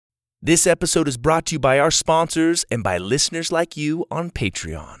This episode is brought to you by our sponsors and by listeners like you on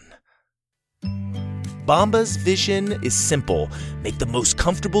Patreon. Bombas' vision is simple. Make the most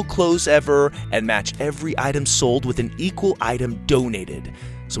comfortable clothes ever and match every item sold with an equal item donated.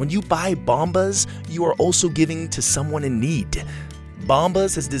 So when you buy Bombas, you are also giving to someone in need.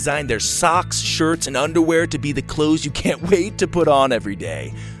 Bombas has designed their socks, shirts, and underwear to be the clothes you can't wait to put on every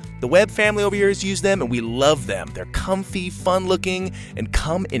day. The Webb family over here has used them, and we love them. They're comfy, fun-looking, and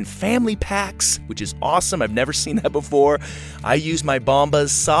come in family packs, which is awesome. I've never seen that before. I use my Bombas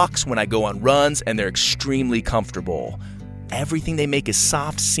socks when I go on runs, and they're extremely comfortable. Everything they make is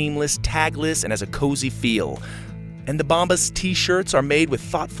soft, seamless, tagless, and has a cozy feel. And the Bombas t-shirts are made with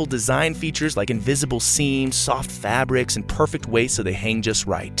thoughtful design features like invisible seams, soft fabrics, and perfect waist so they hang just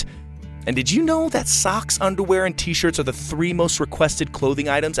right. And did you know that socks, underwear, and t-shirts are the 3 most requested clothing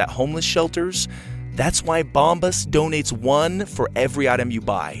items at homeless shelters? That's why Bombas donates 1 for every item you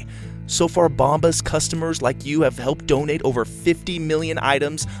buy. So far, Bombas customers like you have helped donate over 50 million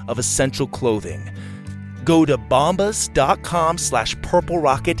items of essential clothing. Go to bombas.com/Purple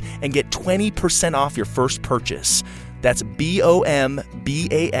Rocket and get 20% off your first purchase. That's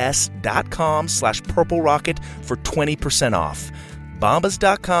BOMBAS.com/Purple Rocket for 20% off.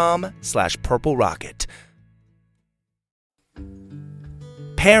 Bombas.com/Purple Rocket.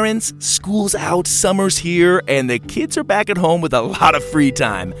 Parents, school's out, summer's here, and the kids are back at home with a lot of free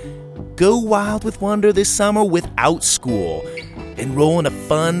time. Go wild with wonder this summer with OutSchool. Enroll in a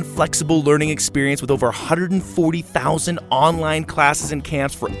fun, flexible learning experience with over 140,000 online classes and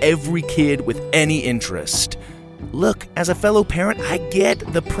camps for every kid with any interest. Look, as a fellow parent, I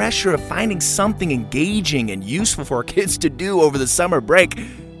get the pressure of finding something engaging and useful for our kids to do over the summer break.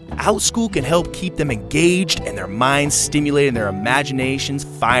 OutSchool can help keep them engaged and their minds stimulated and their imaginations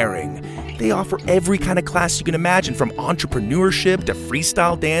firing. They offer every kind of class you can imagine, from entrepreneurship to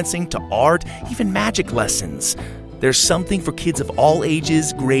freestyle dancing to art, even magic lessons. There's something for kids of all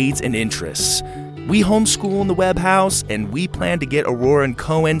ages, grades, and interests. We homeschool in the Webb house, and we plan to get Aurora and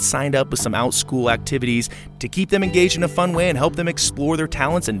Cohen signed up with some OutSchool activities to keep them engaged in a fun way and help them explore their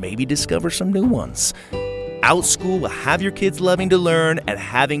talents and maybe discover some new ones. OutSchool will have your kids loving to learn and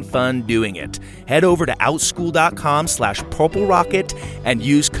having fun doing it. Head over to outschool.com/Purple Rocket and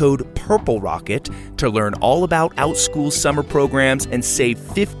use code Purple Rocket to learn all about OutSchool's summer programs and save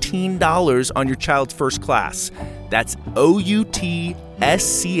 $15 on your child's first class. That's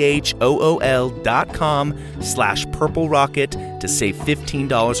OutSchool.com/Purple Rocket to save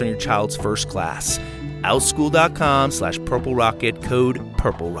 $15 on your child's first class. Outschool.com/Purple Rocket, code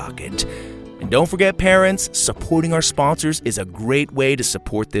Purple Rocket. And don't forget, parents, supporting our sponsors is a great way to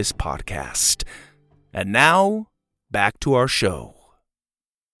support this podcast. And now, back to our show.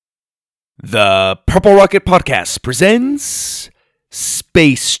 The Purple Rocket Podcast presents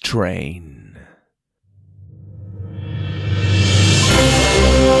Space Train.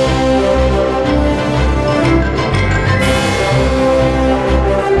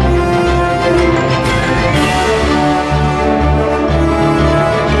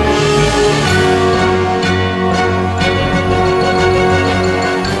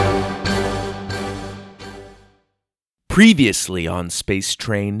 Previously on Space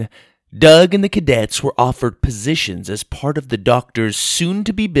Train, Doug and the cadets were offered positions as part of the Doctor's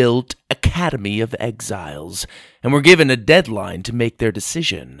soon-to-be-built Academy of Exiles, and were given a deadline to make their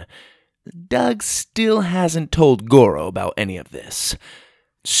decision. Doug still hasn't told Goro about any of this.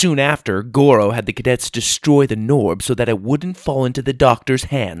 Soon after, Goro had the cadets destroy the Norb so that it wouldn't fall into the Doctor's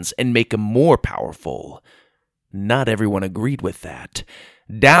hands and make him more powerful. Not everyone agreed with that.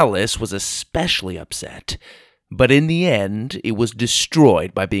 Dallas was especially upset. But in the end, it was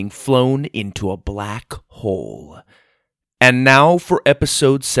destroyed by being flown into a black hole. And now for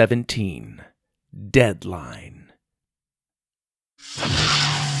episode 17, Deadline.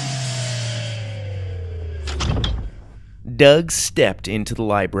 Doug stepped into the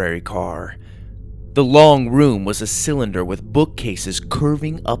library car. The long room was a cylinder with bookcases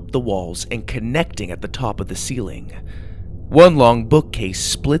curving up the walls and connecting at the top of the ceiling. One long bookcase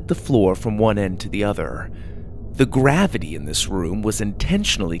split the floor from one end to the other. The gravity in this room was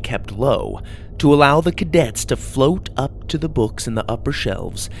intentionally kept low to allow the cadets to float up to the books in the upper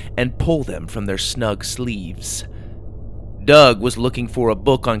shelves and pull them from their snug sleeves. Doug was looking for a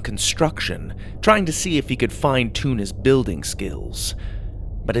book on construction, trying to see if he could fine-tune his building skills.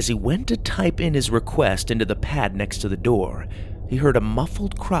 But as he went to type in his request into the pad next to the door, he heard a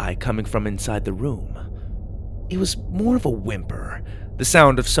muffled cry coming from inside the room. It was more of a whimper, the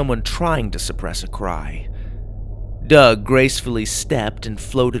sound of someone trying to suppress a cry. Doug gracefully stepped and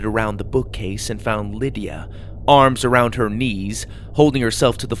floated around the bookcase and found Lydia, arms around her knees, holding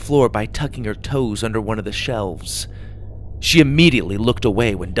herself to the floor by tucking her toes under one of the shelves. She immediately looked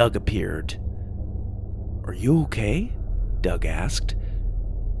away when Doug appeared. "Are you okay?" Doug asked.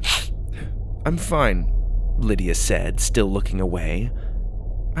 "I'm fine," Lydia said, still looking away.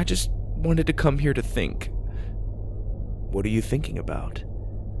 "I just wanted to come here to think." "What are you thinking about?"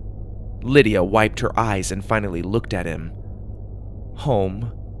 Lydia wiped her eyes and finally looked at him.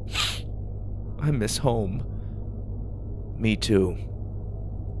 "Home. I miss home." "Me too."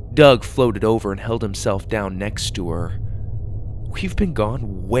 Doug floated over and held himself down next to her. "We've been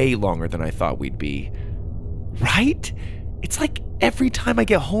gone way longer than I thought we'd be. Right? It's like every time I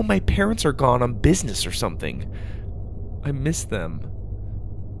get home, my parents are gone on business or something. I miss them."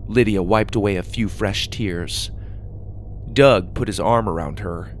 Lydia wiped away a few fresh tears. Doug put his arm around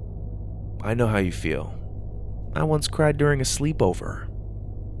her. "I know how you feel. I once cried during a sleepover."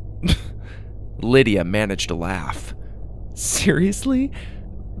 Lydia managed to laugh. "Seriously?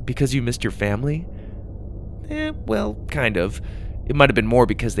 Because you missed your family?" Well, kind of. It might have been more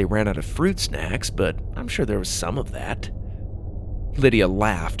because they ran out of fruit snacks, but I'm sure there was some of that." Lydia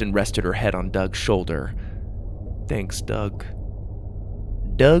laughed and rested her head on Doug's shoulder. "Thanks, Doug."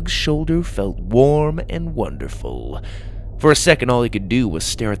 Doug's shoulder felt warm and wonderful. For a second, all he could do was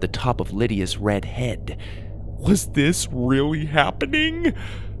stare at the top of Lydia's red head. Was this really happening?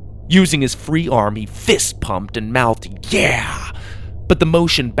 Using his free arm, he fist-pumped and mouthed, "Yeah!" But the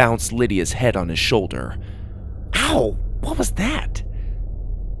motion bounced Lydia's head on his shoulder. "Ow! What was that?"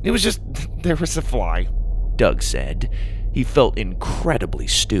 "It was just, there was a fly," Doug said. He felt incredibly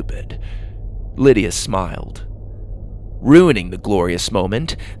stupid. Lydia smiled. Ruining the glorious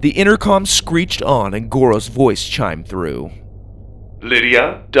moment, the intercom screeched on and Goro's voice chimed through.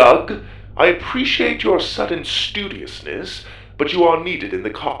 "Lydia, Doug, I appreciate your sudden studiousness, but you are needed in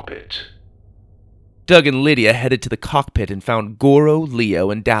the cockpit." Doug and Lydia headed to the cockpit and found Goro, Leo,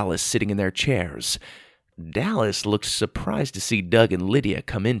 and Dallas sitting in their chairs. Dallas looked surprised to see Doug and Lydia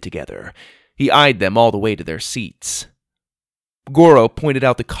come in together. He eyed them all the way to their seats. Goro pointed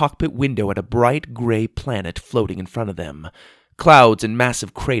out the cockpit window at a bright gray planet floating in front of them. Clouds and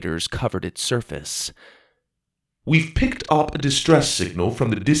massive craters covered its surface. "We've picked up a distress signal from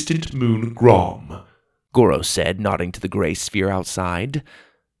the distant moon Grom," Goro said, nodding to the gray sphere outside.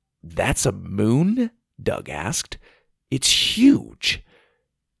 "That's a moon?" Doug asked. "It's huge."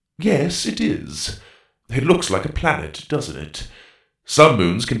 "Yes, it is. It looks like a planet, doesn't it? Some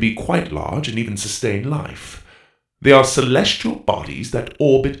moons can be quite large and even sustain life. They are celestial bodies that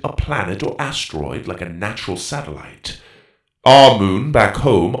orbit a planet or asteroid like a natural satellite. Our moon back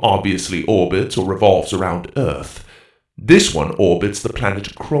home obviously orbits or revolves around Earth. This one orbits the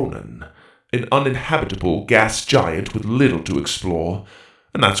planet Cronon, an uninhabitable gas giant with little to explore,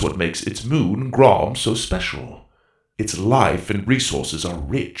 and that's what makes its moon, Grom, so special. Its life and resources are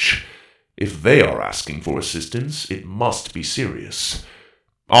rich. If they are asking for assistance, it must be serious.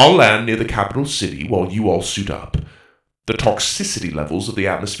 I'll land near the capital city while you all suit up. The toxicity levels of the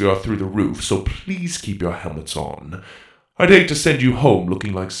atmosphere are through the roof, so please keep your helmets on. I'd hate to send you home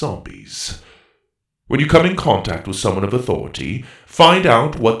looking like zombies. When you come in contact with someone of authority, find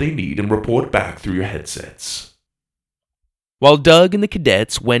out what they need and report back through your headsets." While Doug and the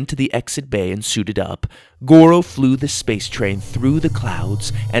cadets went to the exit bay and suited up, Goro flew the space train through the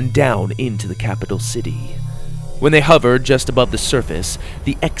clouds and down into the capital city. When they hovered just above the surface,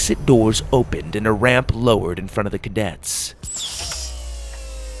 the exit doors opened and a ramp lowered in front of the cadets.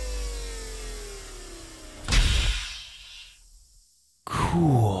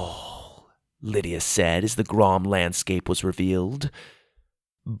 "Cool," Lydia said as the Grom landscape was revealed.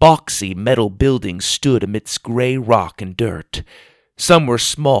 Boxy metal buildings stood amidst gray rock and dirt. Some were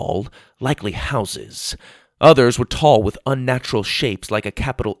small, likely houses. Others were tall with unnatural shapes like a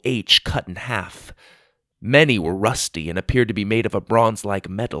capital H cut in half. Many were rusty and appeared to be made of a bronze-like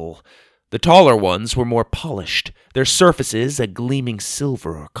metal. The taller ones were more polished, their surfaces a gleaming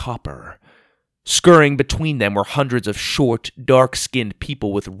silver or copper. Scurrying between them were hundreds of short, dark-skinned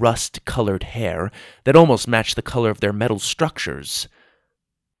people with rust-colored hair that almost matched the color of their metal structures.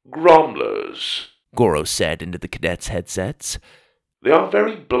 "Gromlers," Goro said into the cadets' headsets. "They are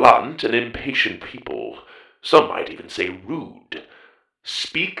very blunt and impatient people. Some might even say rude.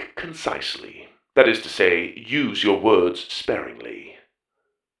 Speak concisely. That is to say, use your words sparingly."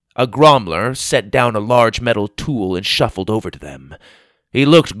 A Gromler set down a large metal tool and shuffled over to them. He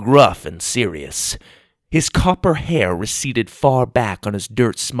looked gruff and serious. His copper hair receded far back on his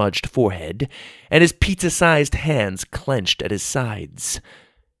dirt-smudged forehead, and his pizza-sized hands clenched at his sides.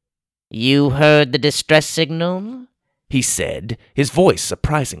 "You heard the distress signal?" he said, his voice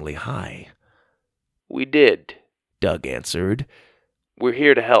surprisingly high. We did, Doug answered. We're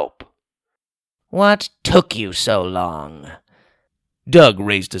here to help. What took you so long? Doug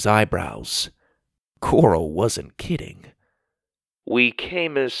raised his eyebrows. Coral wasn't kidding. We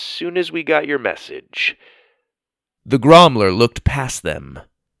came as soon as we got your message. The Gromler looked past them.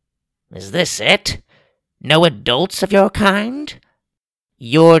 Is this it? No adults of your kind?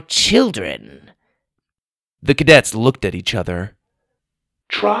 Your children? The cadets looked at each other.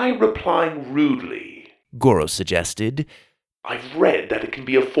 Try replying rudely, Goro suggested. I've read that it can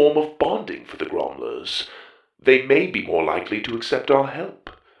be a form of bonding for the Gromlers. They may be more likely to accept our help.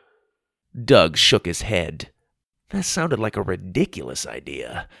 Doug shook his head. That sounded like a ridiculous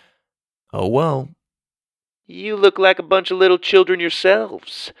idea. Oh well. You look like a bunch of little children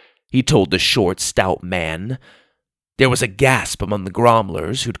yourselves, he told the short, stout man. There was a gasp among the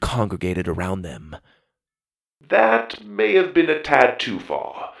Gromlers who'd congregated around them. That may have been a tad too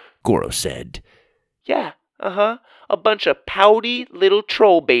far, Goro said. Yeah, a bunch of pouty little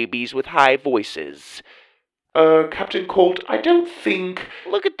troll babies with high voices. Captain Colt, I don't think...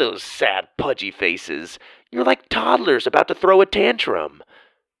 Look at those sad, pudgy faces. You're like toddlers about to throw a tantrum.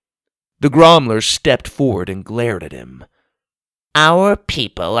 The Gromlers stepped forward and glared at him. Our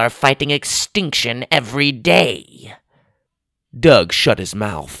people are fighting extinction every day. Doug shut his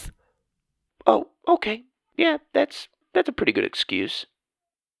mouth. Oh, okay. Yeah, that's a pretty good excuse.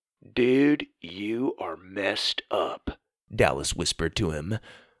 Dude, you are messed up, Dallas whispered to him.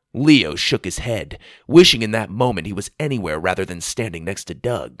 Leo shook his head, wishing in that moment he was anywhere rather than standing next to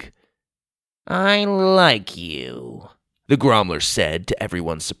Doug. I like you, the Gromler said to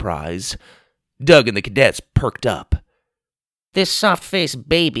everyone's surprise. Doug and the cadets perked up. This soft-faced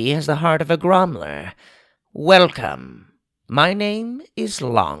baby has the heart of a Gromler. Welcome. My name is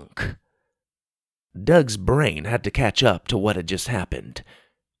Lonk. Doug's brain had to catch up to what had just happened.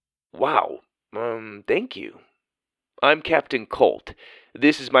 Wow, thank you. I'm Captain Colt.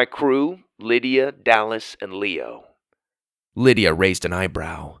 This is my crew, Lydia, Dallas, and Leo. Lydia raised an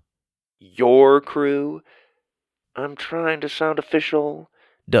eyebrow. Your crew? I'm trying to sound official,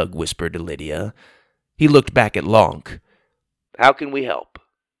 Doug whispered to Lydia. He looked back at Lonk. How can we help?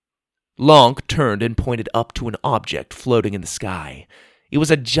 Lonk turned and pointed up to an object floating in the sky. It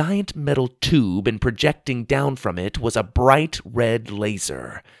was a giant metal tube, and projecting down from it was a bright red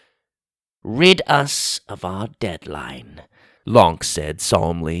laser. Rid us of our deadline, Lonk said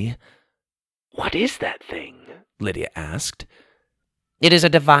solemnly. What is that thing? Lydia asked. It is a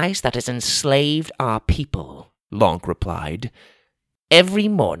device that has enslaved our people, Lonk replied. Every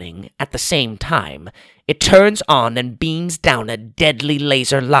morning, at the same time, it turns on and beams down a deadly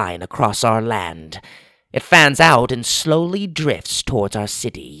laser line across our land. It fans out and slowly drifts towards our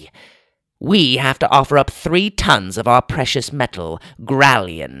city. We have to offer up 3 tons of our precious metal,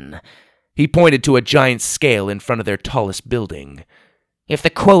 Grallian. He pointed to a giant scale in front of their tallest building. If the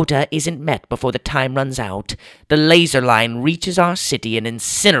quota isn't met before the time runs out, the laser line reaches our city and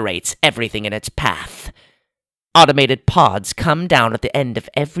incinerates everything in its path. Automated pods come down at the end of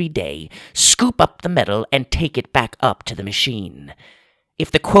every day, scoop up the metal, and take it back up to the machine.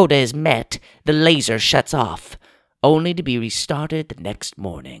 If the quota is met, the laser shuts off, only to be restarted the next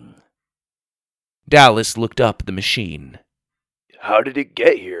morning. Dallas looked up at the machine. How did it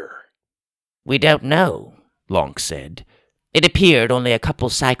get here? We don't know, Lonk said. It appeared only a couple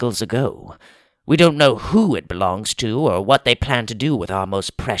cycles ago. We don't know who it belongs to or what they plan to do with our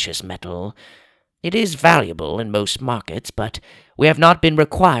most precious metal. It is valuable in most markets, but we have not been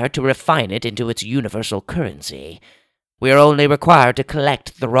required to refine it into its universal currency. We are only required to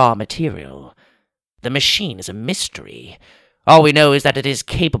collect the raw material. The machine is a mystery. All we know is that it is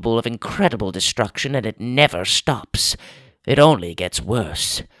capable of incredible destruction, and it never stops. It only gets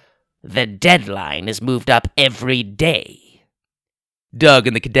worse. The deadline is moved up every day. Doug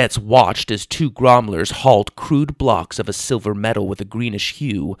and the cadets watched as 2 Gromlers hauled crude blocks of a silver metal with a greenish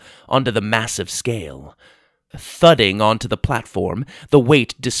hue onto the massive scale. Thudding onto the platform, the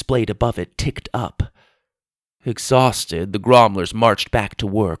weight displayed above it ticked up. Exhausted, the Gromlers marched back to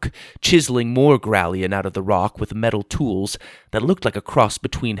work, chiseling more Grallian out of the rock with metal tools that looked like a cross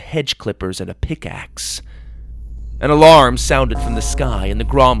between hedge clippers and a pickaxe. An alarm sounded from the sky, and the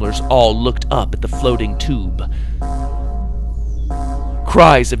Gromlers all looked up at the floating tube.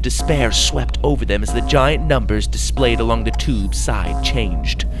 Cries of despair swept over them as the giant numbers displayed along the tube's side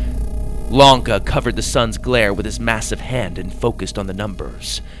changed. Lonka covered the sun's glare with his massive hand and focused on the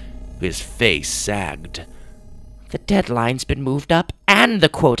numbers. His face sagged. The deadline's been moved up and the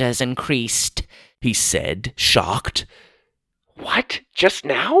quota's increased, he said, shocked. What? Just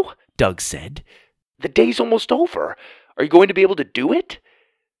now? Doug said. The day's almost over. Are you going to be able to do it?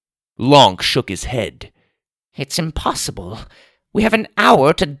 Lonk shook his head. It's impossible. We have an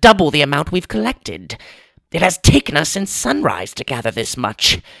hour to double the amount we've collected. It has taken us since sunrise to gather this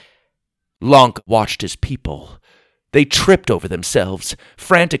much. Lonk watched his people. They tripped over themselves,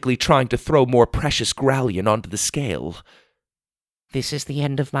 frantically trying to throw more precious grallion onto the scale. This is the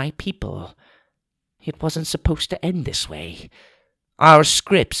end of my people. It wasn't supposed to end this way. Our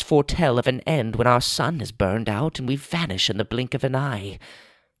scripts foretell of an end when our sun is burned out and we vanish in the blink of an eye.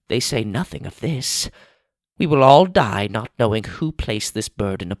 They say nothing of this. We will all die not knowing who placed this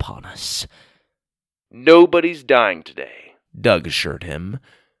burden upon us. Nobody's dying today, Doug assured him.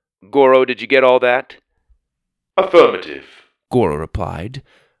 Goro, did you get all that? Affirmative, Goro replied.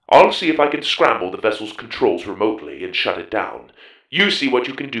 I'll see if I can scramble the vessel's controls remotely and shut it down. You see what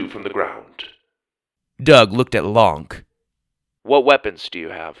you can do from the ground. Doug looked at Lonk. What weapons do you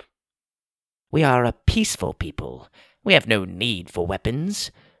have? We are a peaceful people. We have no need for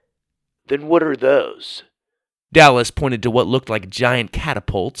weapons. Then what are those? Dallas pointed to what looked like giant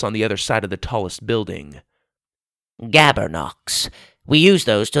catapults on the other side of the tallest building. Gabbernocks. We use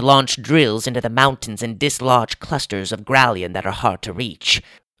those to launch drills into the mountains and dislodge clusters of grallion that are hard to reach,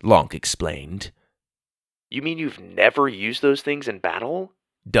 Lonk explained. You mean you've never used those things in battle?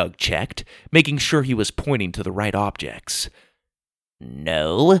 Doug checked, making sure he was pointing to the right objects.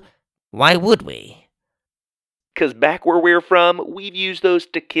 No. Why would we? 'Cause back where we're from, we've used those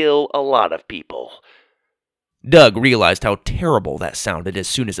to kill a lot of people. Doug realized how terrible that sounded as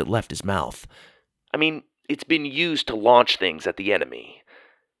soon as it left his mouth. I mean, it's been used to launch things at the enemy.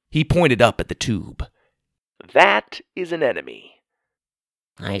 He pointed up at the tube. That is an enemy.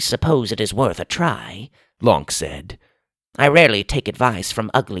 I suppose it is worth a try, Lonk said. I rarely take advice from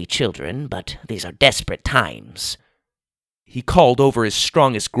ugly children, but these are desperate times. He called over his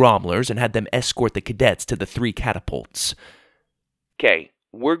strongest gromlers and had them escort the cadets to the 3 catapults. Okay,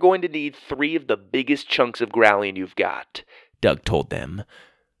 we're going to need 3 of the biggest chunks of grallion you've got, Doug told them.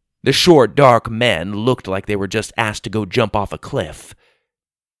 The short, dark men looked like they were just asked to go jump off a cliff.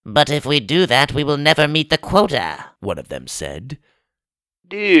 But if we do that, we will never meet the quota, one of them said.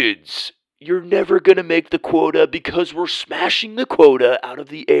 Dudes, you're never gonna make the quota because we're smashing the quota out of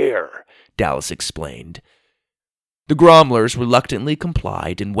the air, Dallas explained. The gromlers reluctantly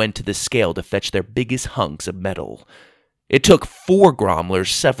complied and went to the scale to fetch their biggest hunks of metal. It took 4 gromlers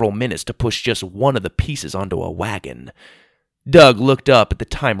several minutes to push just one of the pieces onto a wagon. Doug looked up at the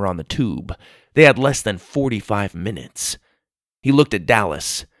timer on the tube. They had less than 45 minutes. He looked at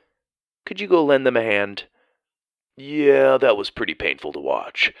Dallas. Could you go lend them a hand? Yeah, that was pretty painful to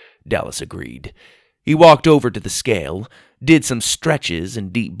watch, Dallas agreed. He walked over to the scale, did some stretches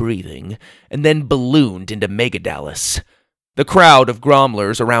and deep breathing, and then ballooned into Mega Dallas. The crowd of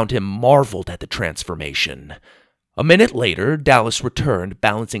gromlers around him marveled at the transformation. A minute later, Dallas returned,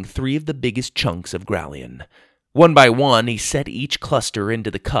 balancing 3 of the biggest chunks of grallion. One by one, he set each cluster into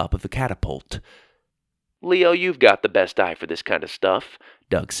the cup of the catapult. Leo, you've got the best eye for this kind of stuff,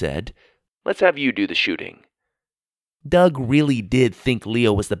 Doug said. Let's have you do the shooting. Doug really did think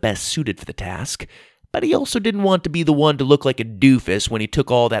Leo was the best suited for the task, but he also didn't want to be the one to look like a doofus when he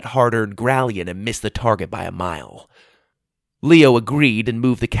took all that hard-earned grallion and missed the target by a mile. Leo agreed and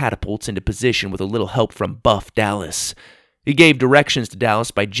moved the catapults into position with a little help from Buff Dallas. He gave directions to Dallas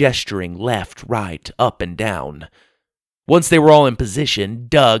by gesturing left, right, up, and down. Once they were all in position,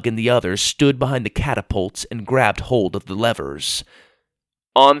 Doug and the others stood behind the catapults and grabbed hold of the levers.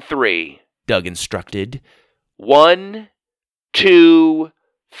 On 3, Doug instructed. 1, 2,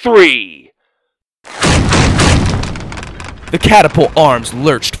 3. The catapult arms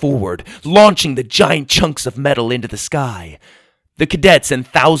lurched forward, launching the giant chunks of metal into the sky. The cadets and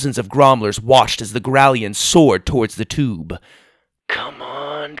thousands of gromlers watched as the grallion soared towards the tube. Come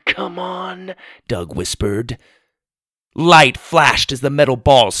on, Doug whispered. Light flashed as the metal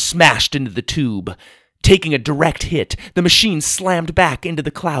balls smashed into the tube. Taking a direct hit, the machine slammed back into the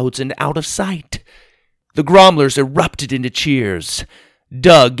clouds and out of sight. The gromlers erupted into cheers.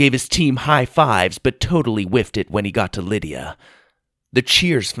 Doug gave his team high fives, but totally whiffed it when he got to Lydia. The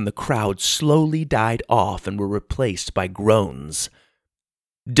cheers from the crowd slowly died off and were replaced by groans.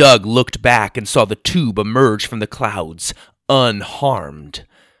 Doug looked back and saw the tube emerge from the clouds, unharmed.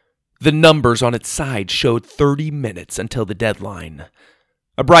 The numbers on its side showed 30 minutes until the deadline.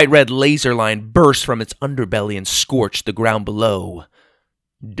 A bright red laser line burst from its underbelly and scorched the ground below.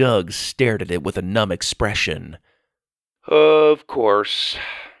 Doug stared at it with a numb expression. Of course.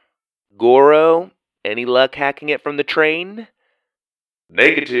 Goro, any luck hacking it from the train?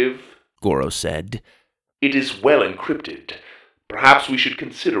 Negative, Goro said. It is well encrypted. Perhaps we should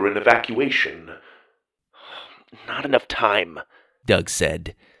consider an evacuation. Not enough time, Doug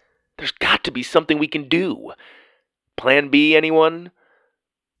said. There's got to be something we can do. Plan B, anyone?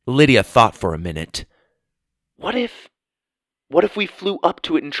 Lydia thought for a minute. What if we flew up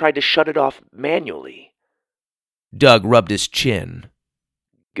to it and tried to shut it off manually? Doug rubbed his chin.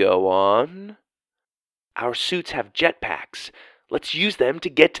 Go on. Our suits have jetpacks. Let's use them to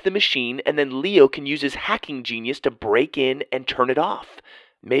get to the machine, and then Leo can use his hacking genius to break in and turn it off.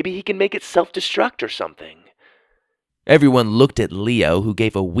 Maybe he can make it self-destruct or something. Everyone looked at Leo, who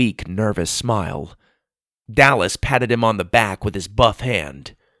gave a weak, nervous smile. Dallas patted him on the back with his buff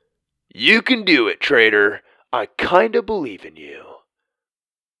hand. You can do it, traitor. I kinda believe in you.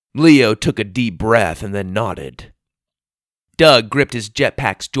 Leo took a deep breath and then nodded. Doug gripped his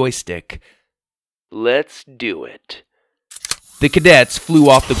jetpack's joystick. Let's do it. The cadets flew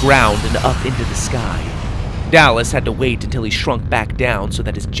off the ground and up into the sky. Dallas had to wait until he shrunk back down so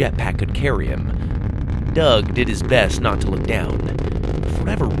that his jetpack could carry him. Doug did his best not to look down. For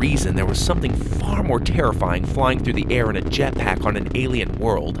whatever reason, there was something far more terrifying flying through the air in a jetpack on an alien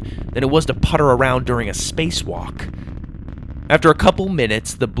world than it was to putter around during a spacewalk. After a couple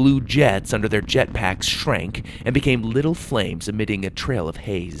minutes, the blue jets under their jetpacks shrank and became little flames emitting a trail of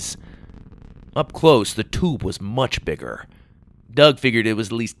haze. Up close, the tube was much bigger. Doug figured it was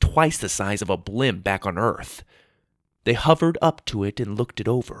at least twice the size of a blimp back on Earth. They hovered up to it and looked it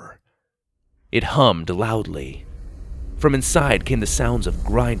over. It hummed loudly. From inside came the sounds of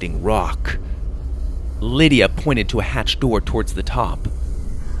grinding rock. Lydia pointed to a hatch door towards the top.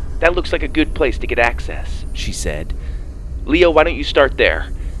 That looks like a good place to get access, she said. Leo, why don't you start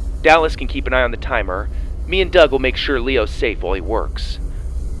there? Dallas can keep an eye on the timer. Me and Doug will make sure Leo's safe while he works.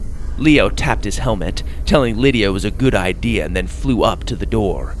 Leo tapped his helmet, telling Lydia it was a good idea, and then flew up to the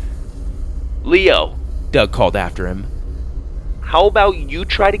door. Leo, Doug called after him. How about you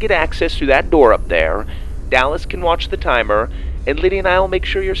try to get access through that door up there? Dallas can watch the timer, and Lydia and I will make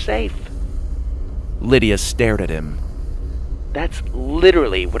sure you're safe. Lydia stared at him. That's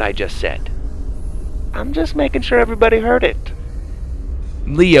literally what I just said. I'm just making sure everybody heard it.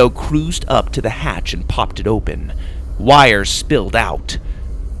 Leo cruised up to the hatch and popped it open. Wires spilled out.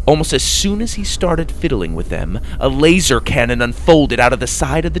 Almost as soon as he started fiddling with them, a laser cannon unfolded out of the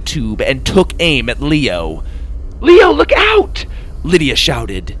side of the tube and took aim at Leo. Leo, look out! Lydia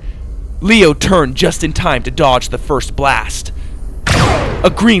shouted. Leo turned just in time to dodge the first blast.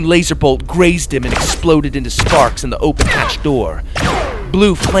 A green laser bolt grazed him and exploded into sparks in the open hatch door.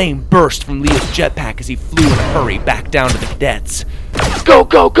 Blue flame burst from Leo's jetpack as he flew in a hurry back down to the cadets. Go,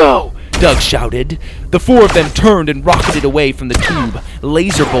 go, go! Doug shouted. The four of them turned and rocketed away from the tube,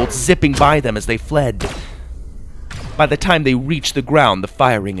 laser bolts zipping by them as they fled. By the time they reached the ground, the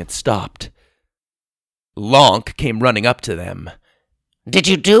firing had stopped. Lonk came running up to them. Did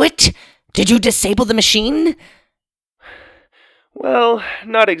you do it? Did you disable the machine? Well,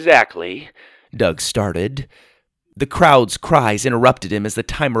 not exactly, Doug started. The crowd's cries interrupted him as the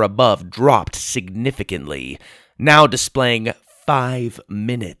timer above dropped significantly, now displaying 5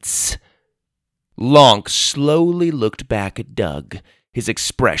 minutes. Lonk slowly looked back at Doug, his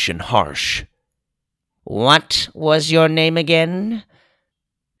expression harsh. What was your name again?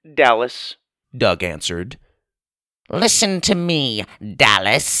 Dallas, Doug answered. Listen to me,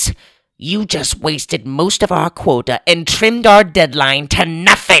 Dallas. You just wasted most of our quota and trimmed our deadline to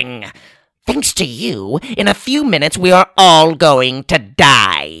nothing. Thanks to you, in a few minutes we are all going to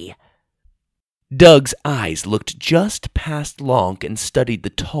die. Doug's eyes looked just past Lonk and studied the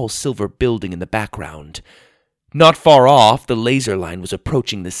tall silver building in the background. Not far off, the laser line was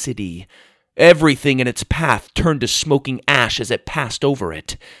approaching the city. Everything in its path turned to smoking ash as it passed over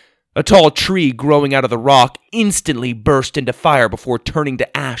it. A tall tree growing out of the rock instantly burst into fire before turning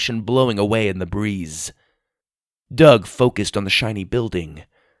to ash and blowing away in the breeze. Doug focused on the shiny building.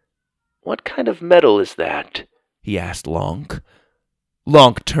 What kind of metal is that? He asked Lonk.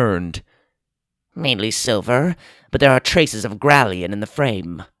 Lonk turned. Mainly silver, but there are traces of Grallian in the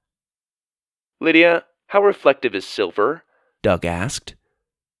frame. Lydia, how reflective is silver? Doug asked.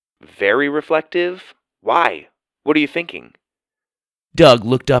 Very reflective? Why? What are you thinking? Doug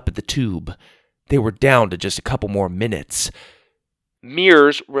looked up at the tube. They were down to just a couple more minutes.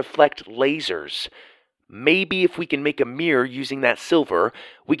 Mirrors reflect lasers. Maybe if we can make a mirror using that silver,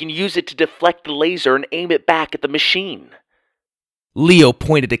 we can use it to deflect the laser and aim it back at the machine. Leo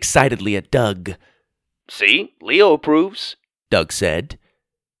pointed excitedly at Doug. See? Leo approves, Doug said.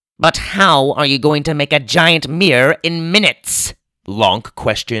 But how are you going to make a giant mirror in minutes? Lonk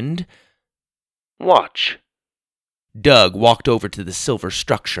questioned. Watch. Doug walked over to the silver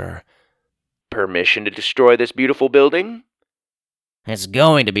structure. Permission to destroy this beautiful building? It's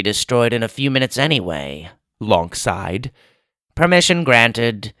going to be destroyed in a few minutes anyway. Lonk sighed. Permission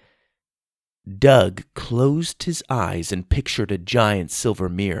granted. Doug closed his eyes and pictured a giant silver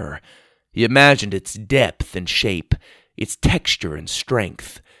mirror. He imagined its depth and shape, its texture and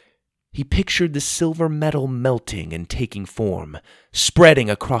strength. He pictured the silver metal melting and taking form, spreading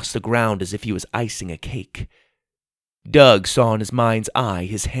across the ground as if he was icing a cake. Doug saw in his mind's eye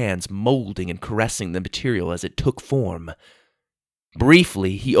his hands molding and caressing the material as it took form.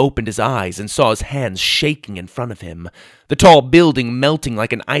 Briefly, he opened his eyes and saw his hands shaking in front of him, the tall building melting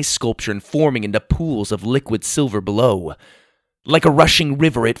like an ice sculpture and forming into pools of liquid silver below. Like a rushing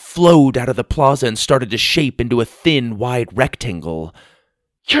river, it flowed out of the plaza and started to shape into a thin, wide rectangle.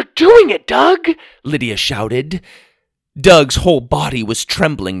 "You're doing it, Doug!" Lydia shouted. Doug's whole body was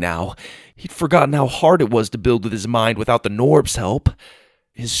trembling now. He'd forgotten how hard it was to build with his mind without the Norb's help.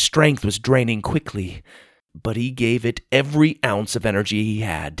 His strength was draining quickly, but he gave it every ounce of energy he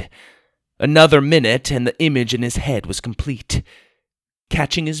had. Another minute, and the image in his head was complete.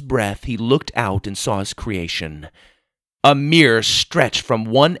 Catching his breath, he looked out and saw his creation. A mirror stretched from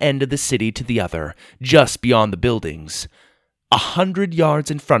one end of the city to the other, just beyond the buildings. 100 yards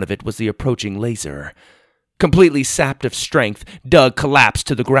in front of it was the approaching laser. Completely sapped of strength, Doug collapsed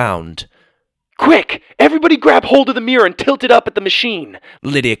to the ground. "Quick! Everybody grab hold of the mirror and tilt it up at the machine,"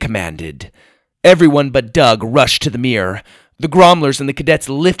 Lydia commanded. Everyone but Doug rushed to the mirror. The Gromlers and the cadets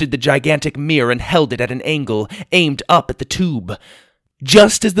lifted the gigantic mirror and held it at an angle, aimed up at the tube.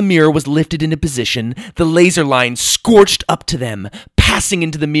 Just as the mirror was lifted into position, the laser line scorched up to them, passing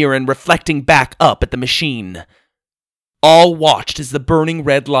into the mirror and reflecting back up at the machine. All watched as the burning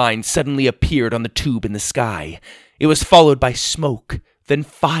red line suddenly appeared on the tube in the sky. It was followed by smoke, then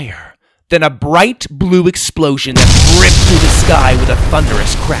fire, then a bright blue explosion that ripped through the sky with a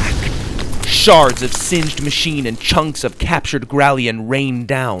thunderous crack. Shards of singed machine and chunks of captured Gralian rained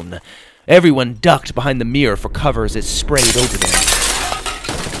down. Everyone ducked behind the mirror for cover as it sprayed over them.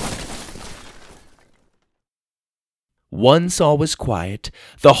 Once all was quiet,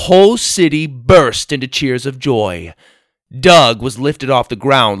 the whole city burst into cheers of joy. Doug was lifted off the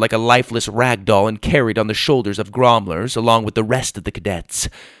ground like a lifeless rag doll and carried on the shoulders of Gromlers along with the rest of the cadets.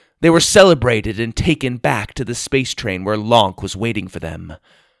 They were celebrated and taken back to the space train where Lonk was waiting for them.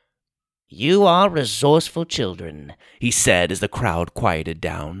 "You are resourceful children," he said as the crowd quieted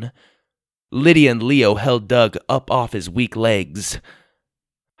down. Lydia and Leo held Doug up off his weak legs.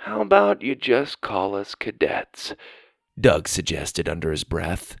 "How about you just call us cadets?" Doug suggested under his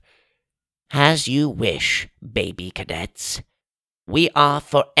breath. "As you wish, baby cadets. We are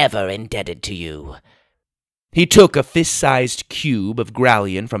forever indebted to you." He took a fist-sized cube of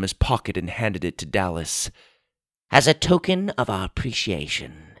Gralian from his pocket and handed it to Dallas. "As a token of our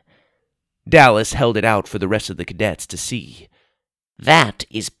appreciation." Dallas held it out for the rest of the cadets to see. "That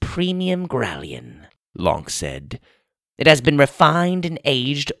is premium Gralian," Lonk said. "It has been refined and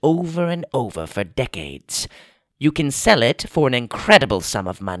aged over and over for decades. You can sell it for an incredible sum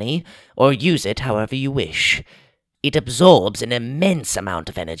of money, or use it however you wish. It absorbs an immense amount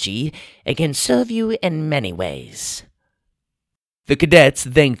of energy and can serve you in many ways." The cadets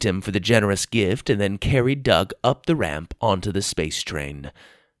thanked him for the generous gift and then carried Doug up the ramp onto the space train.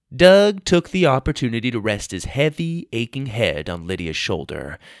 Doug took the opportunity to rest his heavy, aching head on Lydia's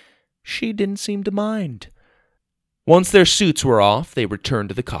shoulder. She didn't seem to mind. Once their suits were off, they returned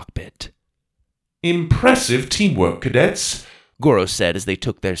to the cockpit. Impressive teamwork, cadets, Goro said as they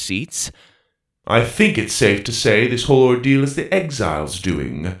took their seats. I think it's safe to say this whole ordeal is the Exiles'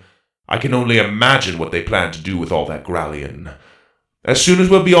 doing. I can only imagine what they plan to do with all that Gralian. As soon as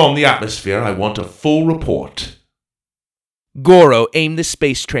we're beyond the atmosphere, I want a full report. Goro aimed the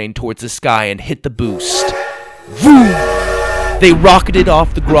space train towards the sky and hit the boost. Vroom! They rocketed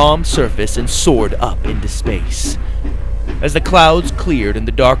off the Grom surface and soared up into space. As the clouds cleared and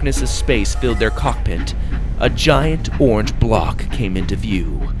the darkness of space filled their cockpit, a giant orange block came into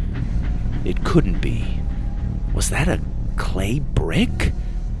view. It couldn't be. Was that a clay brick?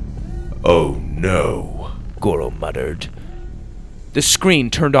 Oh no, Goro muttered. The screen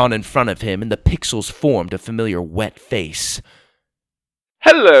turned on in front of him and the pixels formed a familiar wet face.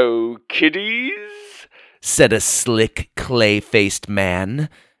 "Hello, kiddies," said a slick, clay-faced man.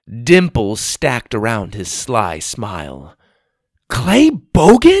 Dimples stacked around his sly smile. "Clay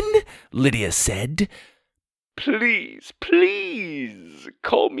Bogan?" Lydia said. Please,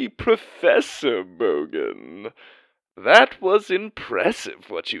 call me Professor Bogan. That was impressive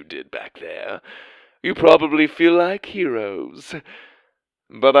what you did back there. You probably feel like heroes.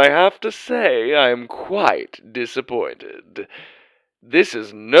 But I have to say I am quite disappointed. This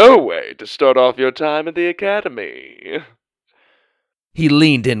is no way to start off your time at the academy." He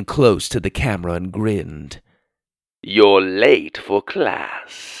leaned in close to the camera and grinned. "You're late for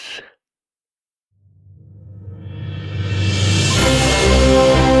class."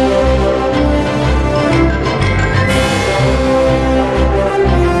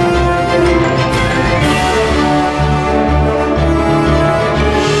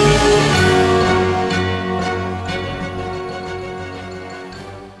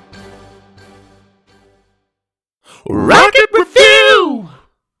 Rocket Review!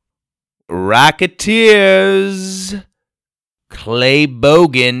 Rocketeers, Clay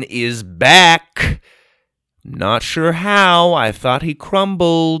Bogan is back. Not sure how, I thought he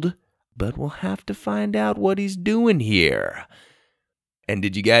crumbled, but we'll have to find out what he's doing here. And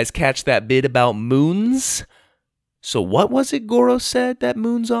did you guys catch that bit about moons? So what was it Goro said that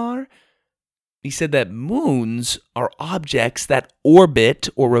moons are? He said that moons are objects that orbit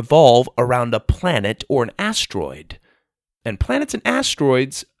or revolve around a planet or an asteroid. And planets and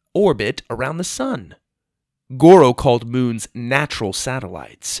asteroids orbit around the sun. Goro called moons natural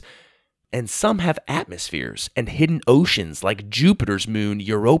satellites. And some have atmospheres and hidden oceans like Jupiter's moon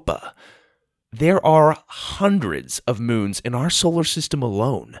Europa. There are hundreds of moons in our solar system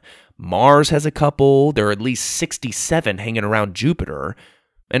alone. Mars has a couple, there are at least 67 hanging around Jupiter.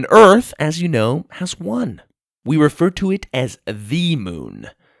 And Earth, as you know, has one. We refer to it as the moon.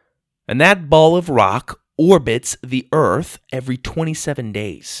 And that ball of rock orbits the Earth every 27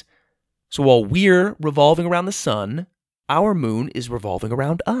 days. So while we're revolving around the sun, our moon is revolving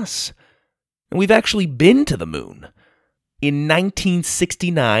around us. And we've actually been to the moon. In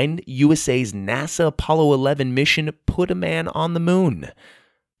 1969, USA's NASA Apollo 11 mission put a man on the moon.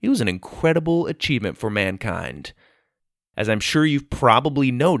 It was an incredible achievement for mankind. As I'm sure you've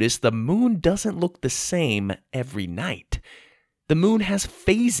probably noticed, the moon doesn't look the same every night. The moon has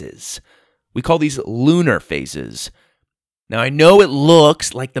phases. We call these lunar phases. Now, I know it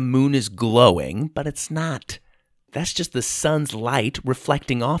looks like the moon is glowing, but it's not. That's just the sun's light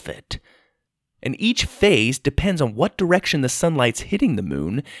reflecting off it. And each phase depends on what direction the sunlight's hitting the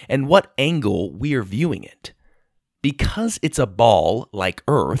moon and what angle we are viewing it. Because it's a ball, like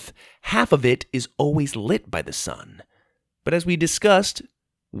Earth, half of it is always lit by the sun. But as we discussed,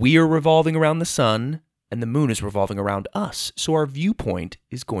 we are revolving around the sun, and the moon is revolving around us, so our viewpoint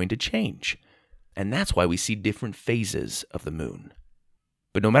is going to change. And that's why we see different phases of the moon.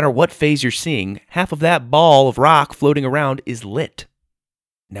 But no matter what phase you're seeing, half of that ball of rock floating around is lit.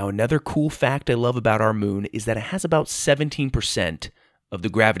 Now, another cool fact I love about our moon is that it has about 17% of the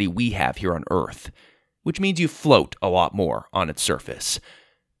gravity we have here on Earth, which means you float a lot more on its surface.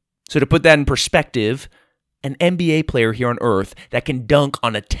 So to put that in perspective, an NBA player here on Earth that can dunk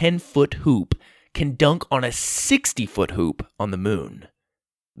on a 10-foot hoop can dunk on a 60-foot hoop on the moon.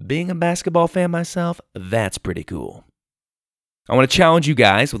 Being a basketball fan myself, that's pretty cool. I want to challenge you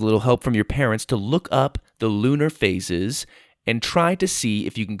guys, with a little help from your parents, to look up the lunar phases and try to see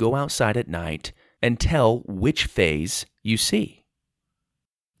if you can go outside at night and tell which phase you see.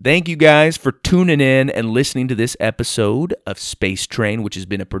 Thank you guys for tuning in and listening to this episode of Space Train, which has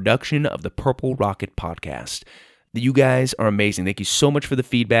been a production of the Purple Rocket Podcast. You guys are amazing. Thank you so much for the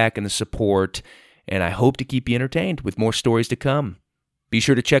feedback and the support, and I hope to keep you entertained with more stories to come. Be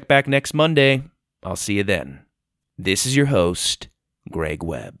sure to check back next Monday. I'll see you then. This is your host, Greg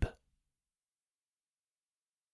Webb.